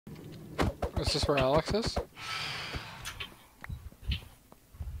Is this where Alex is?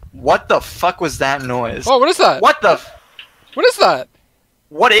 What the fuck was that noise? Oh, what is that? What the? What is that?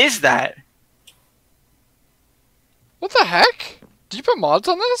 What is that? What the heck? Did you put mods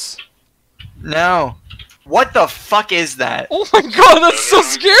on this? No. What the fuck is that? Oh my god, that's so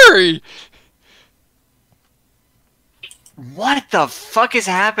scary! What the fuck is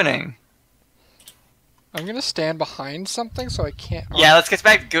happening? I'm gonna stand behind something so I can't. Yeah, let's get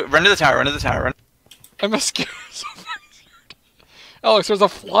back. Go, run to the tower. Run to the tower. Run. I'm scared. So fucking scared. Alex, there's a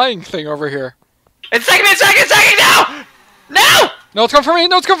flying thing over here. It's taking me a second. No! No! No, it's coming for me.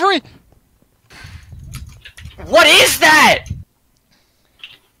 No, it's coming for me. What is that?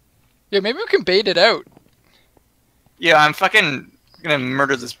 Yeah, maybe we can bait it out. Yeah, I'm fucking gonna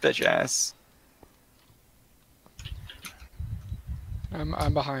murder this bitch ass.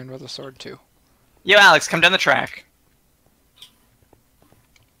 I'm behind with a sword too. Yo, Alex, come down the track.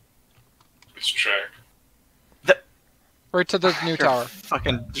 Which track? Right to the new You're tower.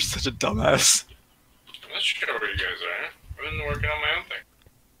 Fucking, you're such a dumbass. I'm not sure where you guys are. I've been working on my own thing.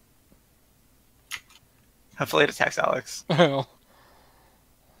 Hopefully it attacks Alex. Oh.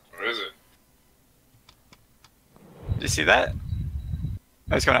 Where is it? Did you see that?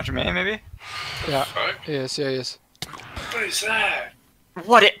 Oh, he's coming after me, maybe? Yeah. Fuck? Yes, yeah, yes. What is that?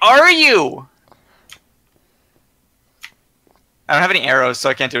 What are you? I don't have any arrows, so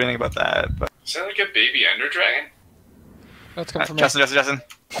I can't do anything about that. But Is that like a baby ender dragon? That's coming for me. Justin.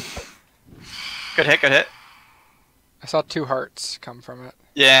 Good hit. I saw 2 hearts come from it.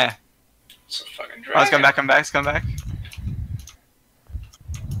 Yeah. It's a fucking Oh, dragon. it's come back.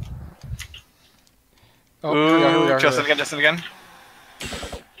 Oh, Ooh, here we are. Justin again.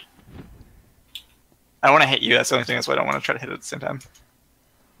 I don't want to hit you, that's the only thing, that's why I don't want to try to hit it at the same time.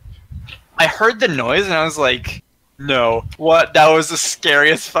 I heard the noise and I was like, no. What? That was the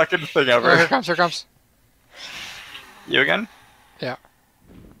scariest fucking thing Oh, ever. here comes. You again? Yeah.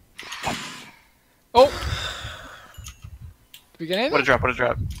 Oh! Did we get anything? What a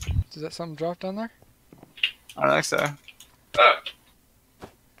drop. Is that something dropped down there? I don't think so. Ah,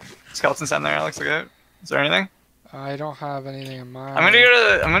 Skeletons down there, Alex, look at it. Is there anything? I don't have anything in mind. I'm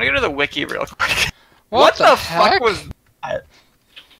gonna go to the wiki real quick. What the fuck heck? was that?